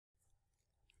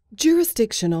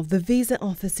Jurisdiction of the Visa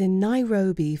Office in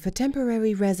Nairobi for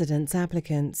temporary residence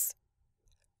applicants.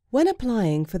 When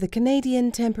applying for the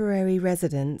Canadian temporary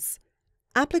residence,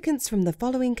 applicants from the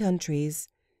following countries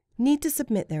need to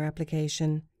submit their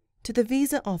application to the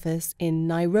Visa Office in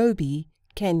Nairobi,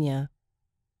 Kenya: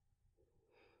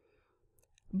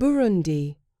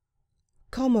 Burundi,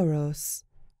 Comoros,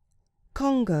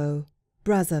 Congo,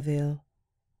 Brazzaville,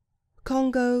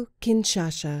 Congo,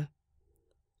 Kinshasa,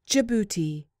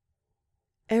 Djibouti,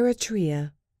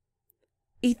 Eritrea,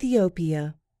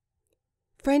 Ethiopia,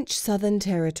 French Southern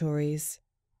Territories,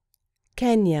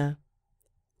 Kenya,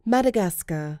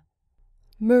 Madagascar,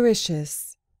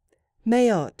 Mauritius,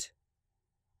 Mayotte,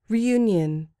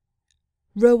 Reunion,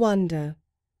 Rwanda,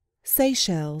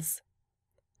 Seychelles,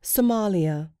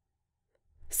 Somalia,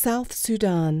 South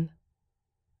Sudan,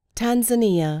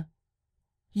 Tanzania,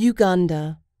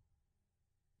 Uganda.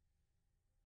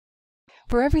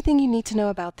 For everything you need to know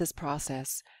about this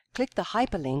process, click the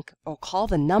hyperlink or call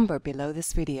the number below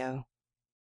this video.